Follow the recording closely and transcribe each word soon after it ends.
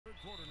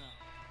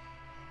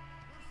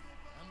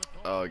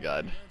Oh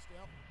god.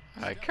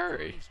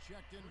 Curry.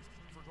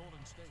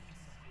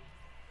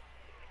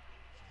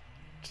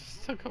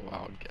 Just took a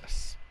wild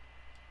guess.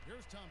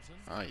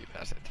 Oh, you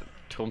pass it to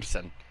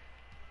Thompson.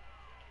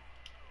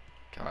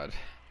 God.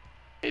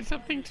 Made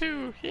something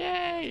too.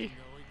 Yay!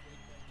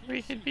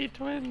 We can be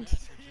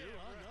twins.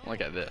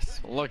 Look at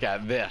this. Look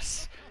at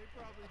this.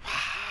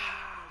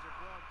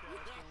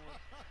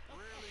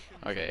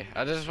 Okay,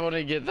 I just want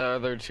to get the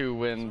other 2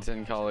 wins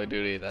in Call of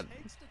Duty. That's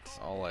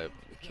all I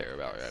care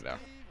about right now.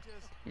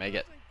 Make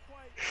it.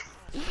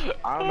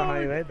 I don't know how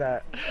you made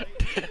that.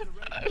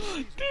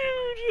 Dude,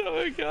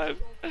 oh my god.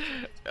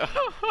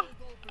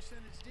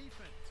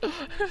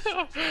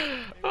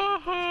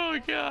 Oh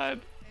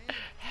god.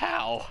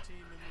 How?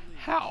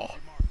 How?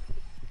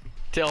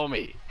 Tell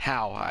me.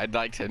 How? I'd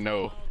like to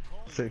know.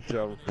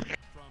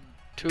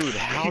 Dude,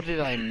 how did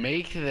I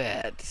make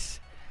that?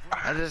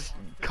 I just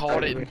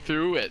caught it and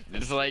threw it.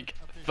 It's like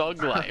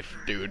thug life,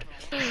 dude.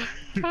 Oh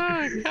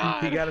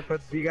god.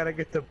 You gotta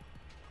get the.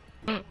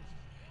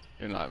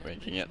 You're not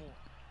making it.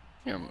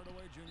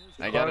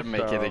 I gotta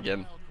make it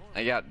again.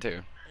 I got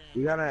to.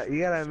 You gotta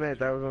admit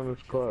that was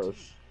almost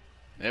close.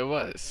 It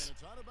was.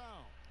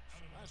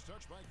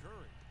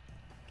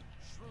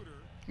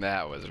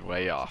 That was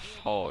way off.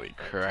 Holy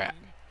crap.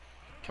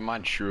 Come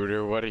on,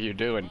 Schroeder, what are you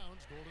doing?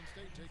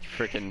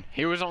 Freaking,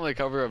 he was on the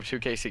cover of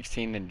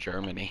 2K16 in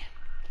Germany.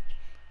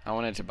 I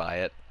wanted to buy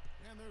it.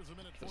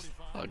 Just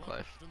thug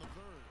life.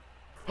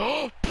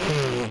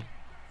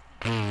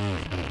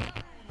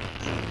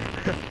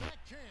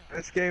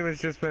 This game has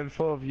just been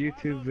full of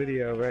YouTube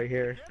video right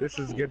here. This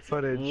is good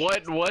footage.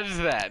 What was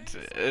that?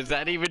 Is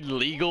that even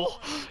legal?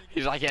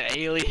 He's like an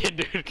alien,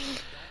 dude.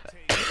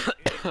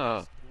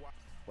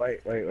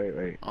 Wait.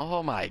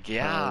 Oh my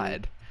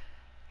god.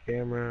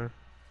 Camera.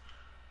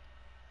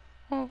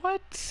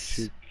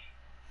 What?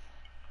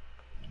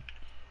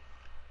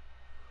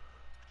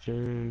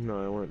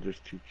 No, I want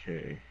just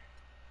 2K.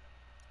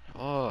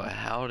 Oh,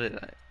 how did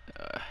I?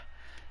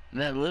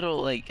 That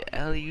little like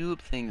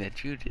alley-oop thing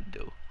that you did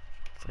do.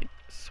 It's like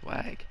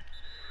swag.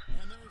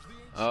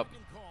 Oh,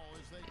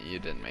 you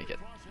didn't make it.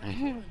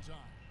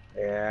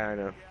 Yeah, I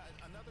know.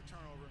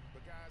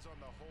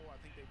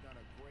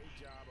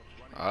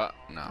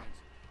 No.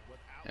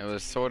 It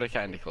was sorta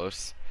kinda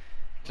close.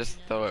 Just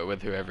throw it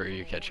with whoever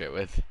you catch it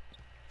with.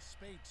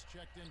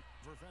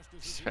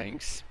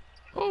 Sphinx.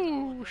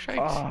 Oh,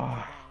 Shanks.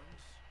 Oh.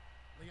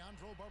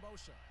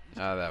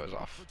 Oh, that was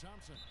off.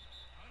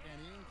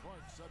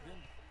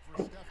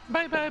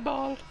 Bye-bye,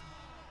 ball.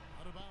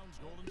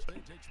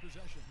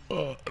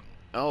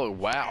 Oh,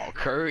 wow.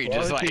 Curry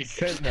just like...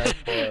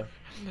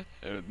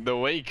 The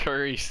way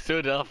Curry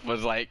stood up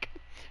was like...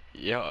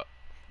 Yo,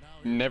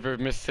 never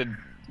missed a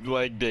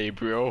leg day,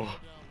 bro.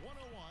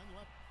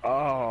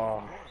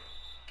 Oh.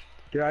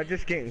 Dude, I'm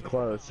just getting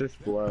close. This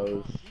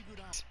blows.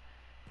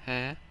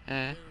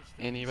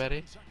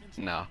 Anybody?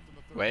 No.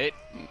 Wait.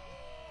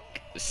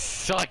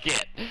 Suck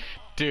it,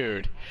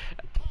 dude.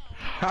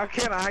 How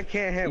can I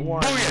can't hit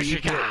one?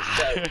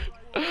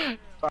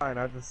 Fine,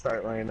 I'll just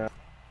start laying up.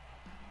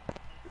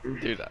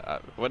 Dude,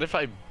 what if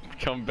I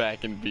come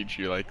back and beat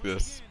you like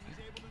this?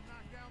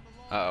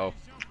 Uh-oh.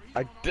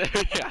 I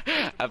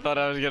thought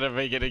I was gonna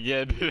make it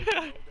again.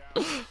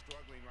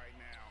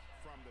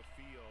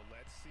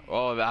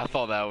 Oh, I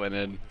thought that went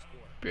in.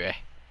 Bleh.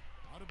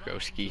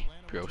 Broski.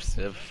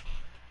 Brosiv.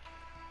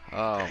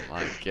 Oh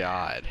my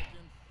god.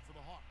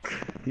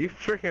 You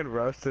freaking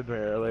roasted me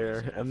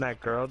earlier. And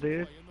that girl,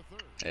 dude?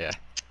 Yeah.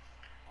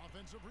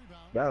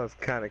 That was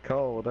kind of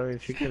cold. I mean,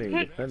 she couldn't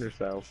even defend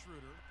herself.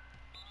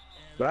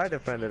 But I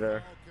defended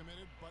her.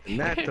 And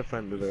that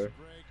defended her.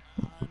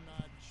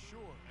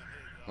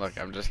 Look,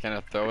 I'm just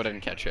gonna throw it and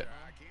catch it.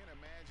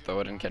 Throw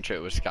it and catch it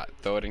with Scott.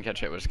 Throw it and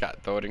catch it with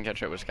Scott. Throw it and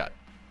catch it with Scott.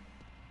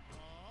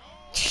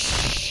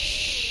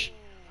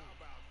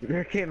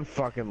 You're getting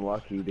fucking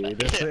lucky, dude.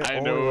 That's the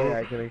only way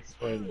I can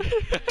explain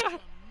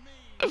it.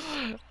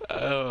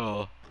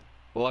 Oh,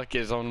 luck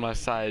is on my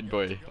side,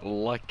 boy.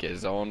 Luck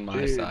is on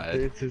my side.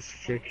 It's just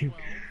freaking.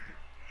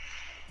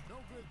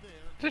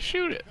 Just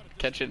shoot it,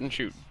 catch it, and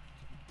shoot.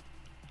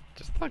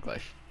 Just thug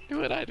life. Do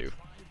what I do.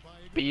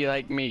 Be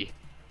like me.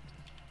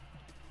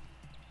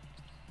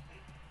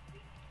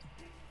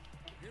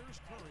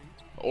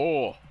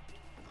 Oh,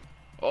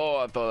 oh!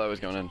 I thought that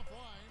was going in.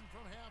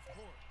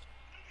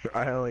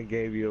 I only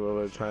gave you a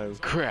little bit of time.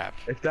 Crap.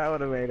 If that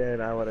would have made it,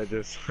 I would have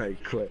just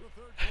like quit.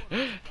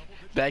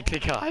 Back to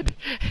God.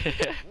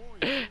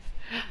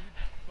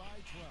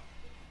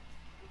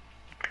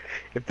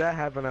 If that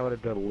happened, I would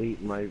have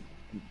deleted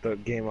the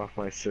game off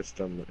my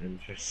system and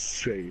just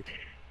say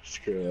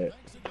screw it.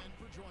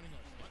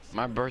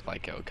 My birthday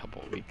like a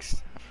couple of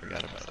weeks. I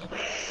forgot about it.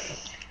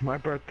 My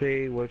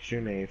birthday was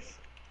June 8th.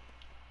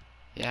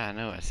 Yeah, I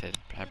know. I said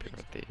happy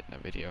birthday in the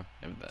video.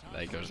 If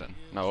that goes in.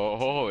 No,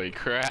 holy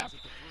crap.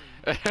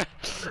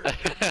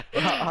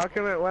 How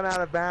come it went out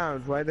of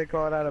bounds? Why'd they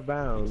call it out of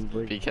bounds?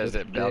 Like, because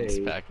it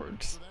bounced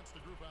backwards.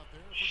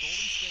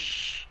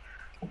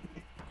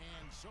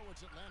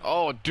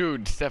 Oh,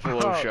 dude,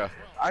 Stephalosha.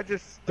 Oh, I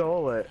just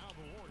stole it.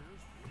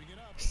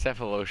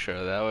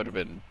 Cephalosha, that would have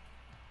been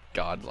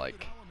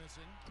godlike.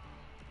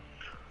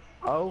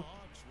 Oh.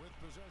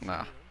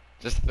 Nah.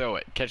 Just throw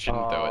it. Catch it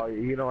and throw it.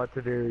 You know what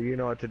to do. You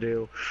know what to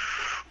do.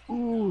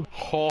 Ooh.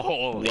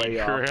 Holy Way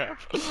crap.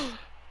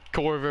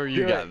 Corver,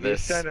 you Do got it,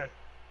 this. center.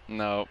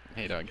 No,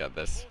 he don't got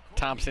this.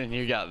 Thompson,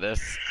 you got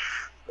this.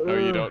 No,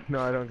 you don't. No,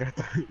 I don't got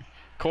that.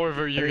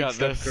 Corver, you got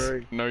this.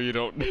 Curry. No, you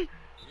don't.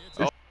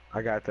 Oh.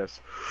 I got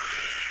this.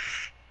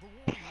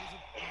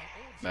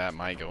 That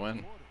might go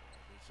in.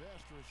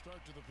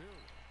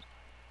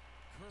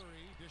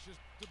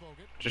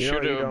 Just shoot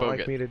it with You don't like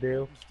Bogut. me to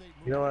do?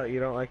 You know what you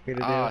don't like me to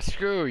do? Ah,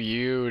 screw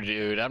you,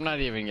 dude. I'm not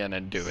even gonna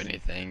do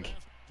anything.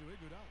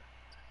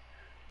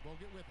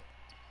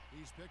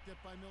 He's picked up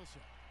by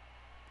Millsap.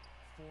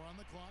 4 on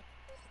the clock.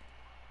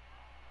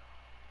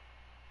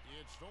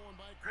 It's stolen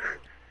by Corver.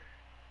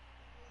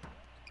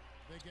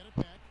 They get it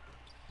back.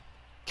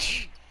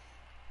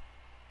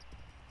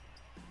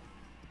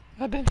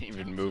 I didn't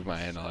even move my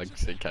analog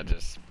stick. I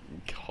just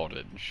called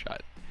it and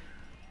shot.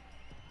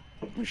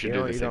 We should You do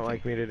know the what you same don't thing.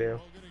 like me to do?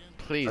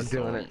 Please I'm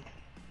doing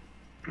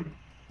don't. it.